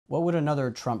What would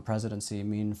another Trump presidency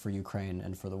mean for Ukraine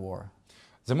and for the war?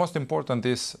 The most important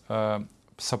is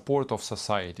support of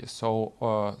society. So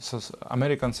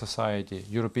American society,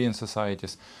 European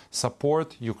societies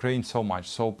support Ukraine so much.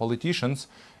 So politicians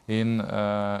in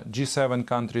G7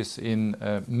 countries, in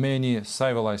many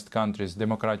civilized countries,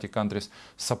 democratic countries,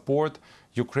 support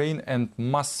Ukraine and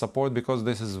must support because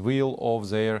this is will of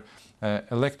their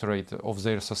electorate, of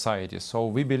their society. So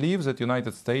we believe that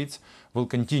United States will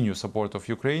continue support of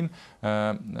Ukraine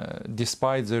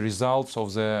despite the results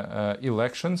of the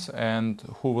elections and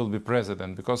who will be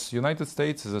president. Because United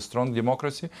States is a strong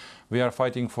democracy. We are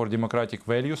fighting for democratic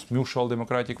values, mutual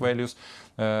democratic values.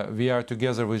 We are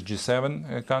together with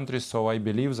G7 countries, so I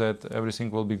believe that everything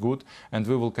will be good and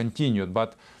we will continue.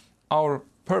 But our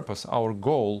purpose, our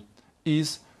goal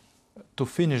is to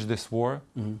finish this war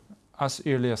as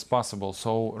early as possible.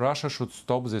 So Russia should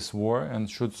stop this war and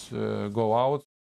should go out.